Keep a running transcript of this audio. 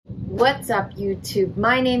What's up, YouTube?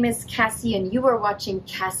 My name is Cassie and you are watching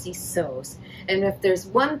Cassie Sews. And if there's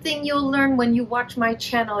one thing you'll learn when you watch my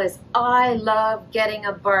channel is I love getting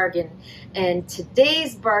a bargain. And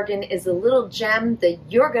today's bargain is a little gem that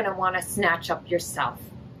you're going to want to snatch up yourself.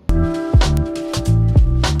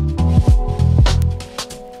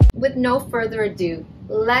 With no further ado,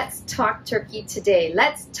 let's talk turkey today.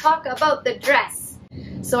 Let's talk about the dress.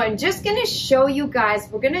 So I'm just going to show you guys,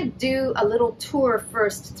 we're going to do a little tour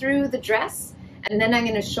first through the dress, and then I'm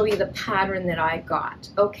going to show you the pattern that I got,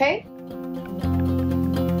 okay?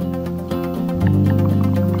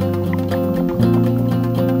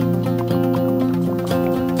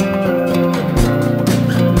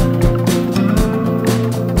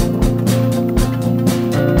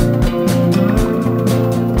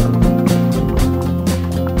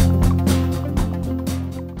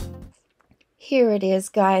 Here it is,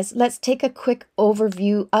 guys. Let's take a quick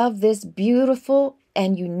overview of this beautiful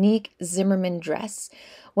and unique Zimmerman dress.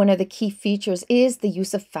 One of the key features is the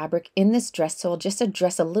use of fabric in this dress, so I'll just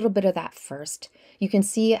address a little bit of that first. You can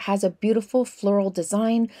see it has a beautiful floral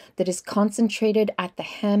design that is concentrated at the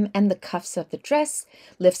hem and the cuffs of the dress,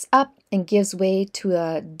 lifts up and gives way to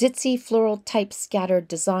a ditzy floral type scattered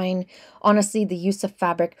design. Honestly, the use of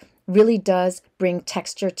fabric really does bring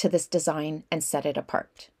texture to this design and set it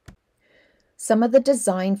apart. Some of the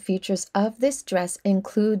design features of this dress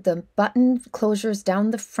include the button closures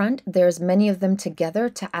down the front. There's many of them together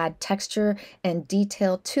to add texture and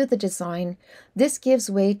detail to the design. This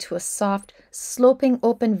gives way to a soft, sloping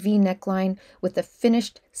open V neckline with a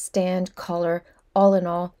finished stand collar. All in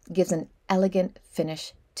all, gives an elegant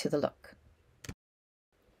finish to the look.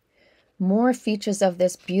 More features of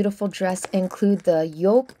this beautiful dress include the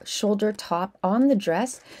yoke shoulder top on the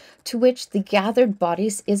dress, to which the gathered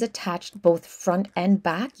bodice is attached both front and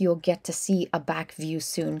back. You'll get to see a back view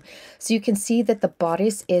soon. So you can see that the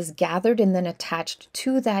bodice is gathered and then attached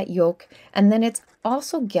to that yoke, and then it's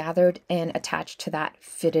also gathered and attached to that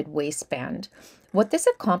fitted waistband. What this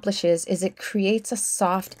accomplishes is it creates a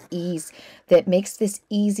soft ease that makes this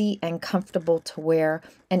easy and comfortable to wear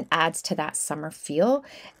and adds to that summer feel.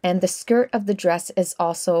 And the skirt of the dress is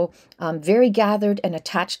also very gathered and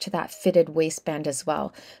attached to that fitted waistband as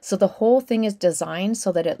well. So the whole thing is designed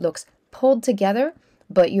so that it looks pulled together,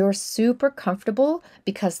 but you're super comfortable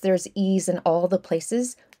because there's ease in all the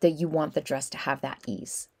places that you want the dress to have that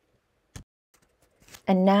ease.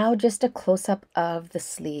 And now just a close-up of the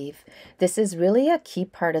sleeve. This is really a key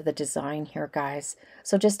part of the design here, guys.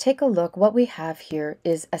 So just take a look. What we have here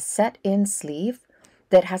is a set-in sleeve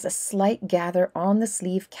that has a slight gather on the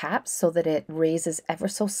sleeve cap so that it raises ever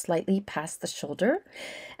so slightly past the shoulder.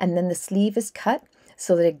 And then the sleeve is cut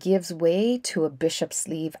so that it gives way to a bishop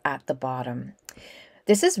sleeve at the bottom.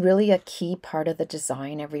 This is really a key part of the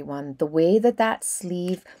design, everyone. The way that that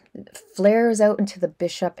sleeve flares out into the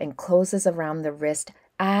bishop and closes around the wrist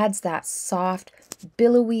adds that soft,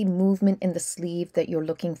 billowy movement in the sleeve that you're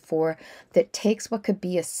looking for, that takes what could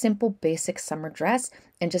be a simple, basic summer dress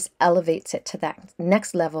and just elevates it to that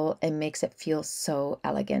next level and makes it feel so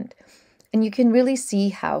elegant. And you can really see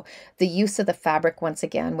how the use of the fabric, once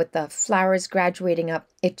again, with the flowers graduating up,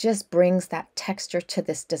 it just brings that texture to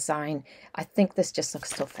this design. I think this just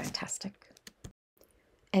looks so fantastic.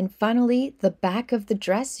 And finally, the back of the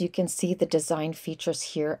dress, you can see the design features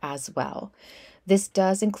here as well. This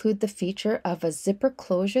does include the feature of a zipper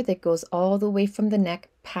closure that goes all the way from the neck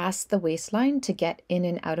past the waistline to get in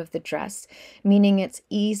and out of the dress, meaning it's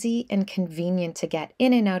easy and convenient to get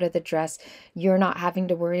in and out of the dress. You're not having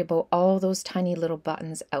to worry about all those tiny little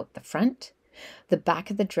buttons out the front. The back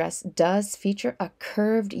of the dress does feature a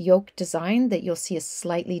curved yoke design that you'll see is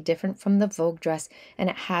slightly different from the Vogue dress, and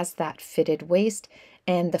it has that fitted waist,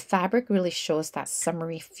 and the fabric really shows that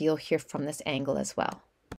summery feel here from this angle as well.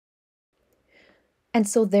 And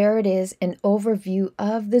so there it is, an overview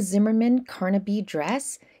of the Zimmerman Carnaby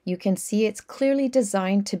dress. You can see it's clearly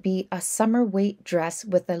designed to be a summer weight dress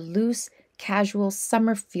with a loose, casual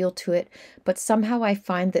summer feel to it, but somehow I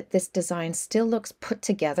find that this design still looks put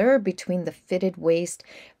together between the fitted waist,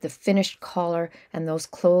 the finished collar, and those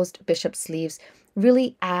closed bishop sleeves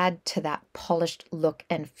really add to that polished look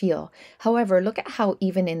and feel. However, look at how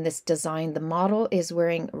even in this design, the model is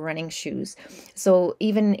wearing running shoes. So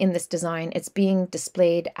even in this design, it's being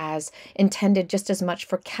displayed as intended just as much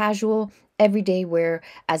for casual, everyday wear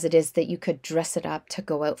as it is that you could dress it up to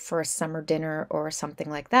go out for a summer dinner or something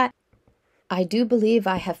like that. I do believe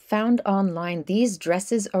I have found online these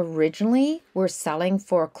dresses originally were selling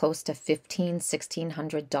for close to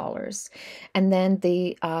 $1,600. And then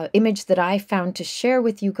the image that I found to share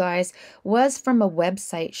with you guys was from a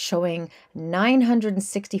website showing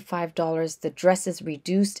 $965. The dress is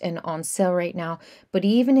reduced and on sale right now, but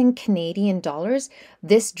even in Canadian dollars,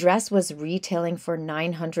 this dress was retailing for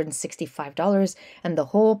 $965. And the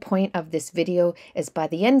whole point of this video is by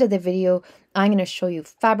the end of the video, I'm going to show you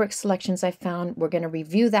fabric selections I found. We're going to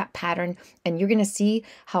review that pattern, and you're going to see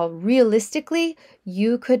how realistically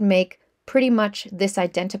you could make pretty much this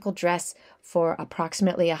identical dress for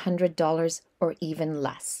approximately $100 or even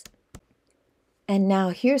less. And now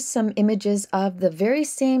here's some images of the very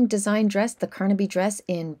same design dress, the Carnaby dress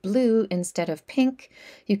in blue instead of pink.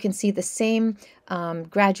 You can see the same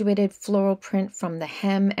graduated floral print from the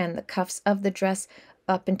hem and the cuffs of the dress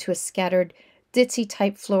up into a scattered ditzy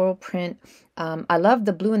type floral print. I love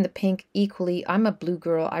the blue and the pink equally. I'm a blue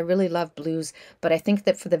girl. I really love blues, but I think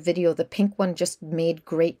that for the video, the pink one just made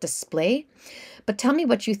great display. But tell me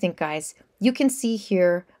what you think, guys. You can see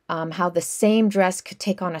here how the same dress could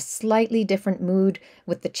take on a slightly different mood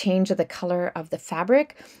with the change of the color of the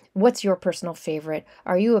fabric. What's your personal favorite?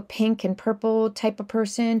 Are you a pink and purple type of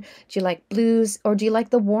person? Do you like blues, or do you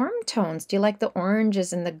like the warm tones? Do you like the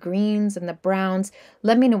oranges and the greens and the browns?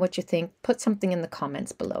 Let me know what you think. Put something in the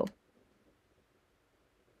comments below.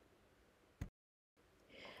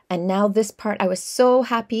 And now this part, I was so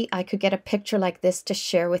happy I could get a picture like this to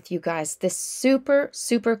share with you guys. This super,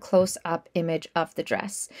 super close up image of the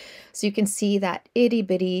dress. So you can see that itty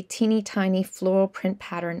bitty, teeny tiny floral print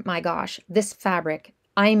pattern. My gosh, this fabric,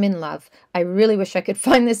 I'm in love. I really wish I could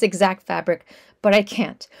find this exact fabric, but I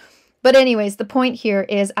can't. But anyways, the point here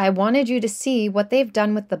is I wanted you to see what they've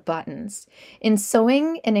done with the buttons. In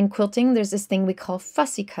sewing and in quilting, there's this thing we call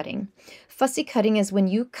fussy cutting. Fussy cutting is when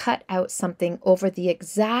you cut out something over the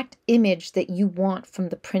exact image that you want from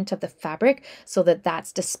the print of the fabric so that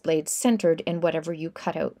that's displayed centered in whatever you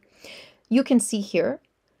cut out. You can see here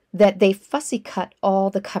that they fussy cut all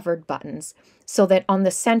the covered buttons so that on the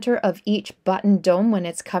center of each button dome when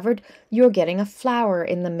it's covered, you're getting a flower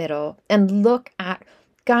in the middle. And look at,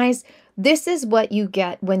 guys, this is what you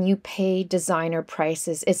get when you pay designer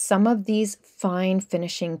prices, is some of these fine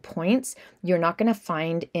finishing points you're not going to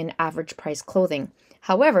find in average price clothing.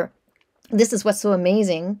 However, this is what's so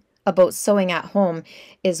amazing about sewing at home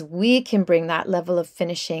is we can bring that level of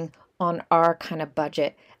finishing on our kind of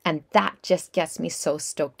budget. And that just gets me so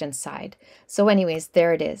stoked inside. So anyways,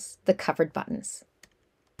 there it is, the covered buttons.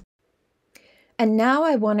 And now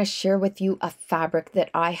I want to share with you a fabric that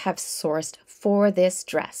I have sourced for this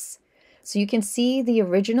dress. So you can see the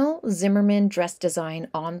original Zimmerman dress design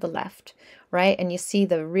on the left, right? And you see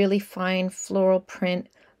the really fine floral print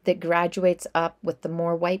that graduates up with the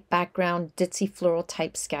more white background, ditzy floral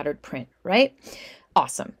type scattered print, right?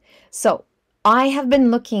 Awesome. So I have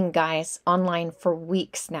been looking, guys, online for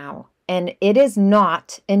weeks now, and it is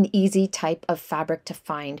not an easy type of fabric to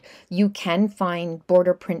find. You can find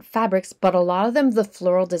border print fabrics, but a lot of them, the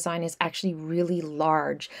floral design is actually really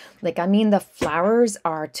large. Like, I mean, the flowers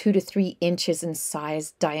are 2 to 3 inches in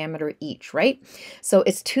size, diameter each, right? So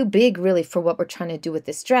it's too big really for what we're trying to do with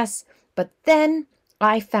this dress. But then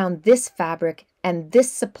I found this fabric and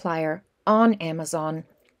this supplier on Amazon.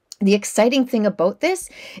 The exciting thing about this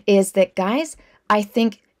is that, guys, I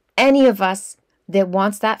think any of us that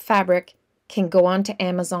wants that fabric can go onto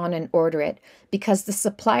Amazon and order it, because the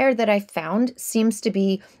supplier that I found seems to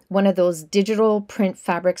be one of those digital print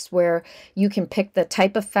fabrics where you can pick the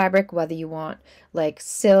type of fabric, whether you want like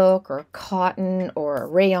silk or cotton or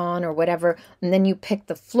rayon or whatever, and then you pick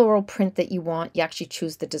the floral print that you want. You actually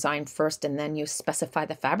choose the design first and then you specify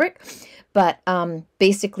the fabric. But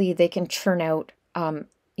basically they can churn out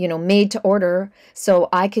you know, made to order. So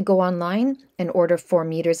I could go online and order 4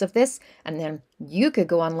 meters of this, and then you could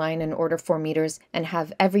go online and order 4 meters and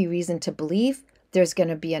have every reason to believe there's going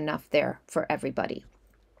to be enough there for everybody,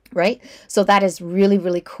 right? So that is really,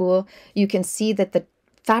 really cool. You can see that the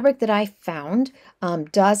fabric that I found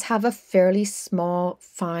does have a fairly small,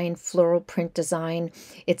 fine floral print design.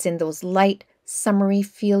 It's in those light, summery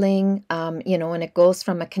feeling, you know, and it goes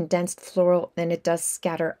from a condensed floral and it does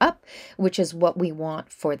scatter up, which is what we want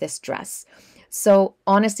for this dress. So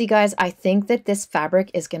honestly, guys, I think that this fabric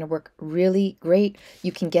is going to work really great.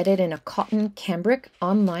 You can get it in a cotton cambric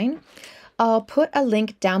online. I'll put a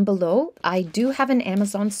link down below. I do have an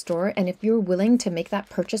Amazon store, and if you're willing to make that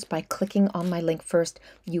purchase by clicking on my link first,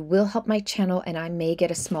 you will help my channel and I may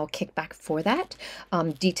get a small kickback for that.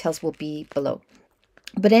 Details will be below.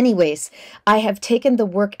 But anyways, I have taken the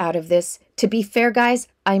work out of this. To be fair, guys,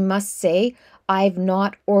 I must say I've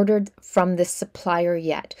not ordered from this supplier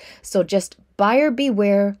yet. So just buyer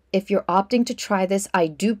beware. If you're opting to try this, I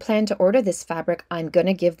do plan to order this fabric. I'm going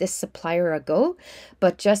to give this supplier a go.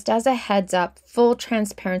 But just as a heads up, full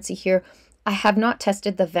transparency here, I have not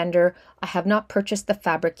tested the vendor. I have not purchased the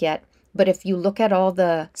fabric yet. But if you look at all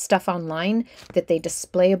the stuff online that they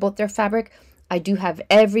display about their fabric, I do have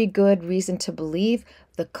every good reason to believe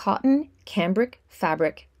the cotton cambric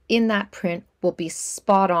fabric in that print will be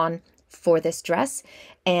spot on for this dress.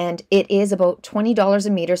 And it is about $20 a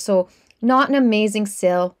meter, so not an amazing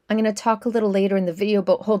sale. I'm going to talk a little later in the video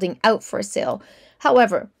about holding out for a sale.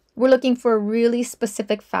 However, we're looking for a really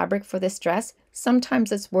specific fabric for this dress.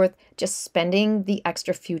 Sometimes it's worth just spending the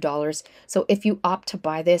extra few dollars. So if you opt to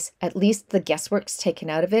buy this, at least the guesswork's taken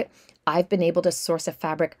out of it. I've been able to source a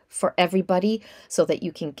fabric for everybody so that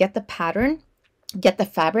you can get the pattern, get the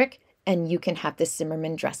fabric, and you can have this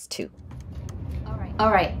Zimmerman dress too.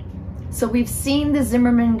 All right. So we've seen the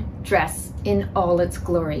Zimmerman dress in all its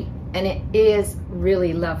glory, and it is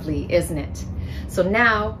really lovely, isn't it? So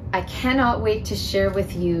now I cannot wait to share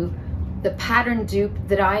with you the pattern dupe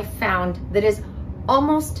that I found that is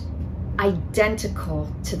almost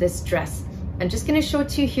identical to this dress. I'm just going to show it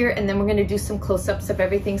to you here, and then we're going to do some close-ups of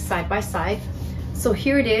everything side by side. So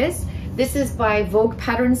here it is. This is by Vogue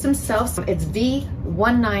Patterns themselves. It's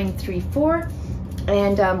V1934,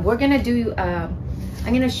 and we're going to do,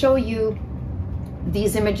 I'm going to show you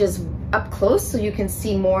these images up close so you can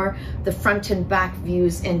see more the front and back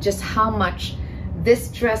views and just how much this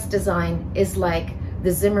dress design is like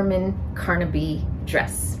the Zimmerman Carnaby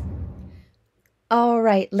dress. All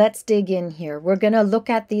right, let's dig in here. We're going to look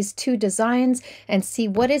at these two designs and see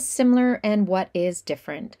what is similar and what is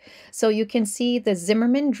different. So you can see the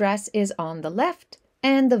Zimmerman dress is on the left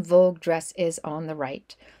and the Vogue dress is on the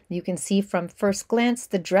right. You can see from first glance,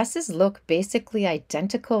 the dresses look basically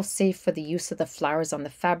identical, save for the use of the flowers on the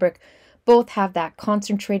fabric. Both have that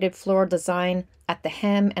concentrated floral design at the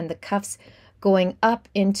hem and the cuffs, going up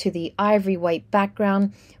into the ivory white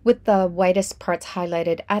background with the whitest parts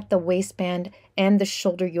highlighted at the waistband and the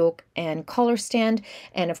shoulder yoke and collar stand.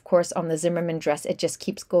 And of course, on the Zimmerman dress, it just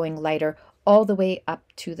keeps going lighter all the way up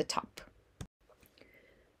to the top.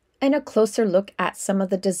 And a closer look at some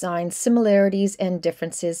of the design similarities and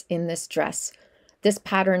differences in this dress. This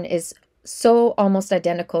pattern is so almost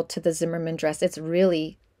identical to the Zimmerman dress. It's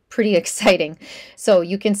really pretty exciting. So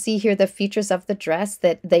you can see here the features of the dress,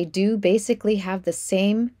 that they do basically have the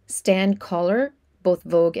same stand collar, both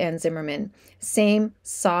Vogue and Zimmerman. Same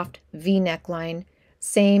soft V neckline,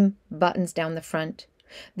 same buttons down the front.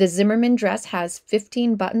 The Zimmerman dress has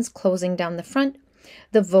 15 buttons closing down the front.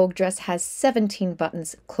 The Vogue dress has 17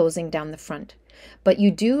 buttons closing down the front. But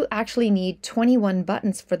you do actually need 21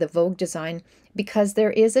 buttons for the Vogue design, because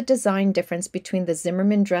there is a design difference between the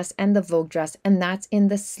Zimmerman dress and the Vogue dress, and that's in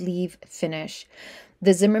the sleeve finish.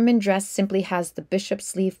 The Zimmerman dress simply has the bishop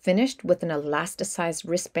sleeve finished with an elasticized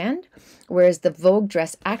wristband, whereas the Vogue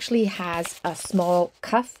dress actually has a small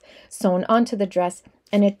cuff sewn onto the dress,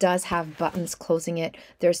 and it does have buttons closing it.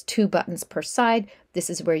 There's 2 buttons per side. This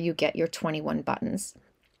is where you get your 21 buttons.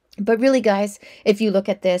 But really, guys, if you look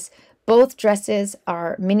at this, both dresses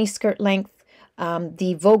are mini skirt length.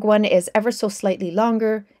 The Vogue one is ever so slightly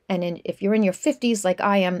longer, and if you're in your 50s like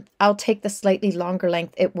I am, I'll take the slightly longer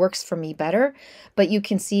length. It works for me better. But you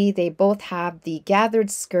can see they both have the gathered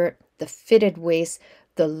skirt, the fitted waist,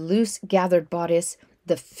 the loose gathered bodice,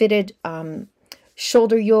 the fitted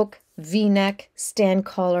shoulder yoke, V-neck, stand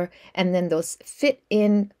collar, and then those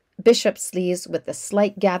fit-in bishop sleeves with the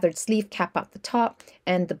slight gathered sleeve cap at the top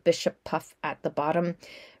and the bishop puff at the bottom.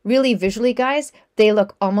 Really, visually, guys, they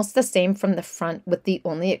look almost the same from the front, with the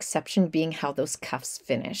only exception being how those cuffs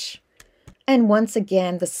finish. And once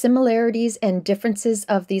again, the similarities and differences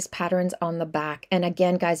of these patterns on the back. And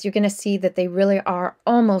again, guys, you're going to see that they really are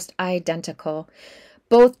almost identical.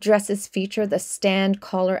 Both dresses feature the stand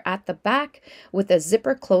collar at the back with a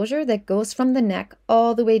zipper closure that goes from the neck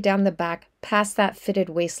all the way down the back past that fitted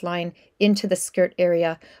waistline into the skirt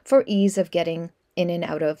area for ease of getting in and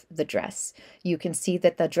out of the dress. You can see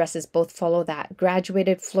that the dresses both follow that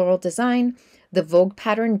graduated floral design. The Vogue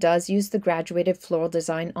pattern does use the graduated floral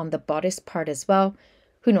design on the bodice part as well.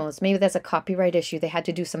 Who knows, maybe that's a copyright issue. They had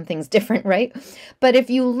to do some things different, right? But if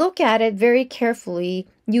you look at it very carefully,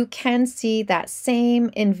 you can see that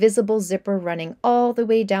same invisible zipper running all the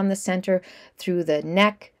way down the center through the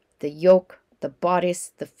neck, the yoke, the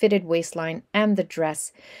bodice, the fitted waistline, and the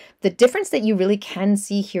dress. The difference that you really can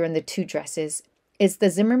see here in the two dresses is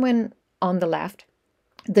the Zimmerman on the left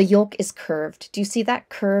The yoke is curved. Do you see that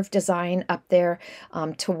curved design up there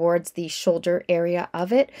towards the shoulder area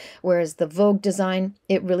of it? Whereas the Vogue design,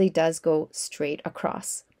 it really does go straight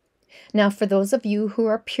across. Now, for those of you who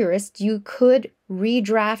are purists, you could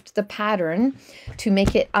redraft the pattern to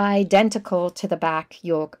make it identical to the back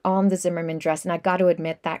yoke on the Zimmerman dress. And I got to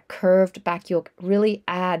admit, that curved back yoke really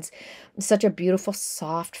adds such a beautiful,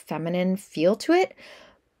 soft, feminine feel to it.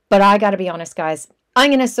 But I got to be honest, guys,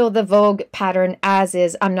 I'm going to sew the Vogue pattern as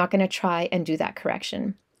is. I'm not going to try and do that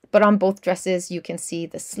correction. But on both dresses, you can see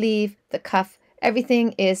the sleeve, the cuff,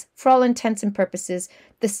 everything is, for all intents and purposes,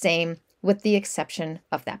 the same, with the exception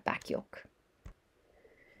of that back yoke.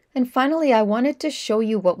 And finally, I wanted to show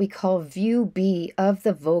you what we call view B of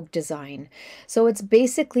the Vogue design. So it's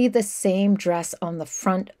basically the same dress on the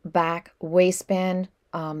front, back, waistband,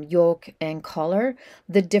 yoke, and collar.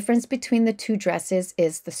 The difference between the two dresses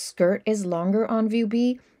is the skirt is longer on view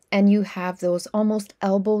B, and you have those almost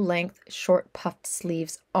elbow length short puffed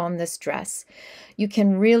sleeves on this dress. You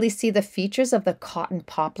can really see the features of the cotton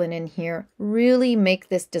poplin in here really make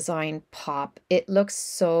this design pop. It looks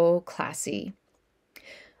so classy.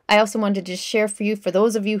 I also wanted to share for you, for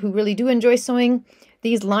those of you who really do enjoy sewing,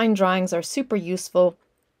 these line drawings are super useful.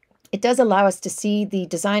 It does allow us to see the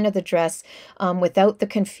design of the dress without the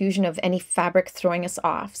confusion of any fabric throwing us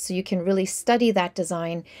off. So you can really study that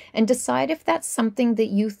design and decide if that's something that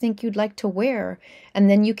you think you'd like to wear. And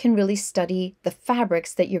then you can really study the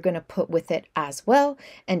fabrics that you're going to put with it as well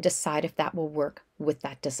and decide if that will work with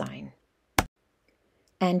that design.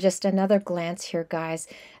 And just another glance here, guys.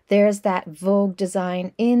 There's that Vogue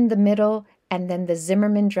design in the middle, and then the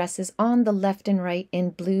Zimmerman dresses on the left and right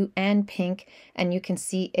in blue and pink. And you can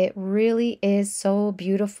see it really is so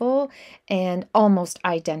beautiful and almost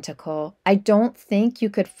identical. I don't think you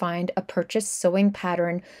could find a purchase sewing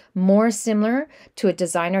pattern more similar to a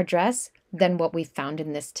designer dress than what we found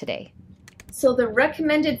in this today. So the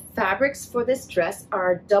recommended fabrics for this dress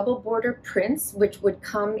are double border prints, which would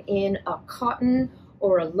come in a cotton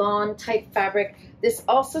or a lawn type fabric. This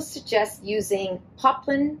also suggests using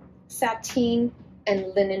poplin, sateen,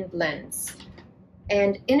 and linen blends.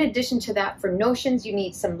 And in addition to that, for notions, you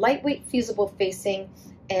need some lightweight fusible facing,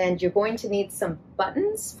 and you're going to need some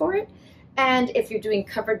buttons for it. And if you're doing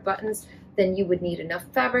covered buttons, then you would need enough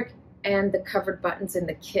fabric and the covered buttons in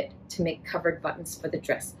the kit to make covered buttons for the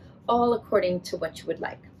dress, all according to what you would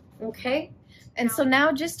like. Okay? And so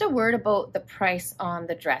now just a word about the price on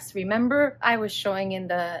the dress. Remember, I was showing in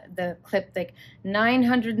the clip, like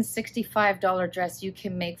 $965 dress you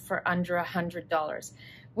can make for under $100.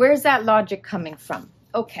 Where's that logic coming from?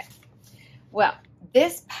 Okay, well,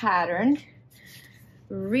 this pattern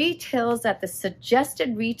retails at the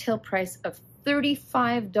suggested retail price of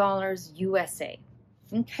 $35 USA.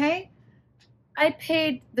 Okay? I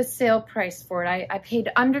paid the sale price for it. I paid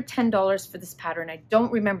under $10 for this pattern. I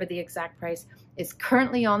don't remember the exact price. It's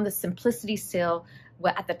currently on the Simplicity sale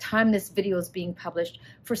at the time this video is being published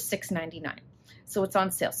for $6.99. So it's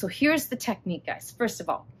on sale. So here's the technique, guys. First of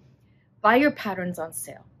all, buy your patterns on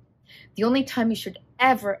sale. The only time you should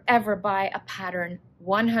ever buy a pattern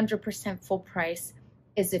 100% full price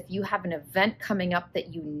is if you have an event coming up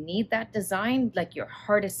that you need that design, like your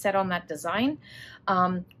heart is set on that design,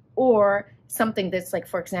 or something that's like,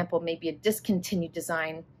 for example, maybe a discontinued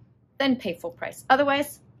design, then pay full price.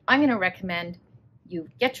 Otherwise, I'm going to recommend you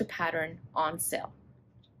get your pattern on sale.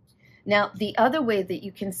 Now, the other way that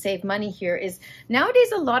you can save money here is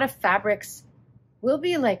nowadays a lot of fabrics will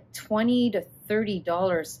be like $20 to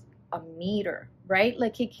 $30 a meter, right?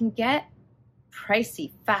 Like it can get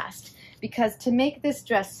pricey fast because to make this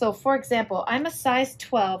dress, so for example, I'm a size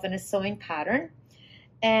 12 in a sewing pattern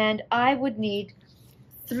and I would need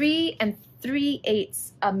 3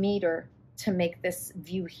 3/8 a meter to make this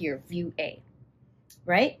view here, view A,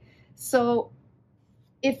 right? So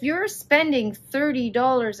if you're spending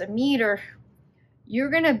 $30 a meter, you're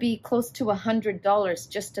gonna be close to $100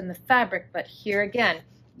 just in the fabric. But here again,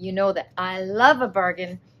 you know that I love a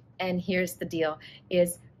bargain, and here's the deal,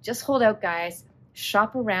 is just hold out, guys,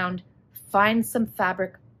 shop around, find some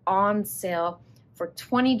fabric on sale for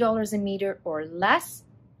 $20 a meter or less.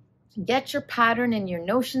 Get your pattern and your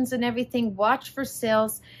notions and everything, watch for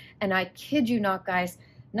sales, and I kid you not, guys,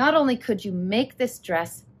 not only could you make this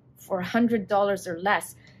dress for $100 or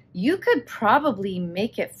less, you could probably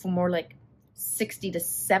make it for more like $60 to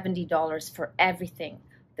 $70 for everything.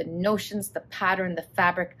 The notions, the pattern, the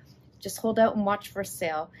fabric. Just hold out and watch for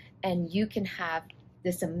sale, and you can have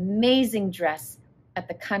this amazing dress at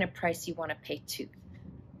the kind of price you want to pay too.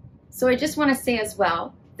 So I just want to say as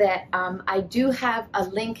well that I do have a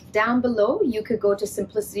link down below. You could go to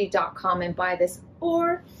simplicity.com and buy this,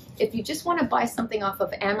 or if you just want to buy something off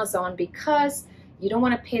of Amazon because you don't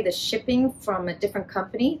want to pay the shipping from a different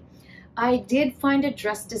company, I did find a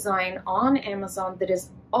dress design on Amazon that is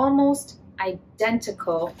almost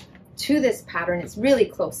identical to this pattern. It's really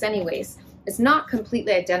close anyways. It's not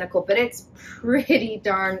completely identical, but it's pretty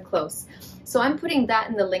darn close. So I'm putting that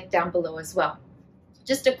in the link down below as well.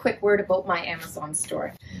 Just a quick word about my Amazon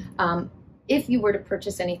store. If you were to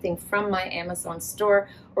purchase anything from my Amazon store,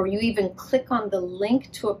 or you even click on the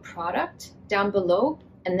link to a product down below,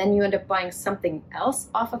 and then you end up buying something else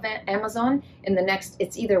off of Amazon in the next,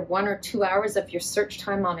 it's either 1 or 2 hours of your search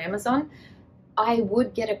time on Amazon, I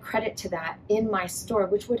would get a credit to that in my store,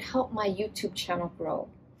 which would help my YouTube channel grow.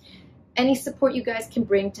 Any support you guys can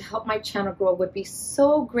bring to help my channel grow would be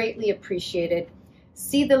so greatly appreciated.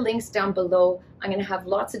 See the links down below. I'm going to have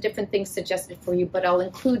lots of different things suggested for you, but I'll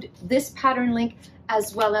include this pattern link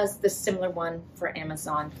as well as the similar one for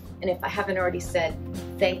Amazon. And if I haven't already said,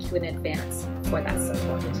 thank you in advance for that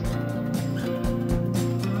support.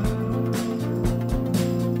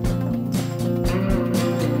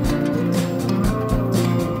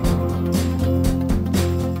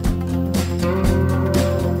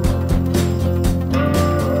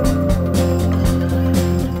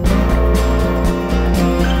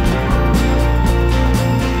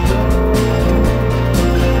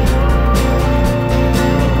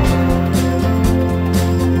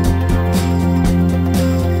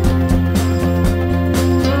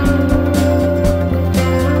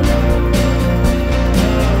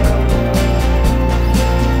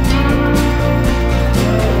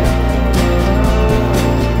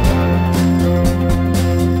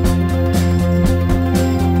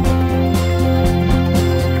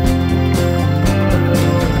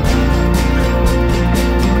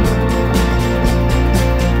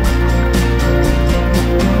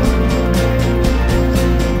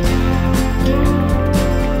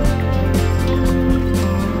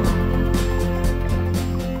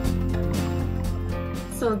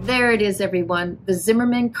 So there it is, everyone, the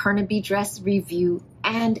Zimmerman Carnaby dress review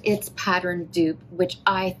and its pattern dupe, which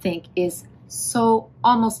I think is so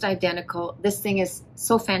almost identical. This thing is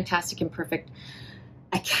so fantastic and perfect.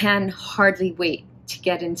 I can hardly wait to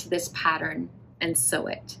get into this pattern and sew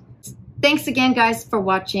it. Thanks again, guys, for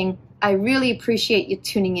watching. I really appreciate you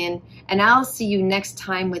tuning in, and I'll see you next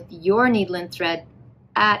time with your needle and thread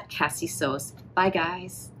at Cassie Sews. Bye,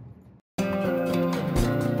 guys.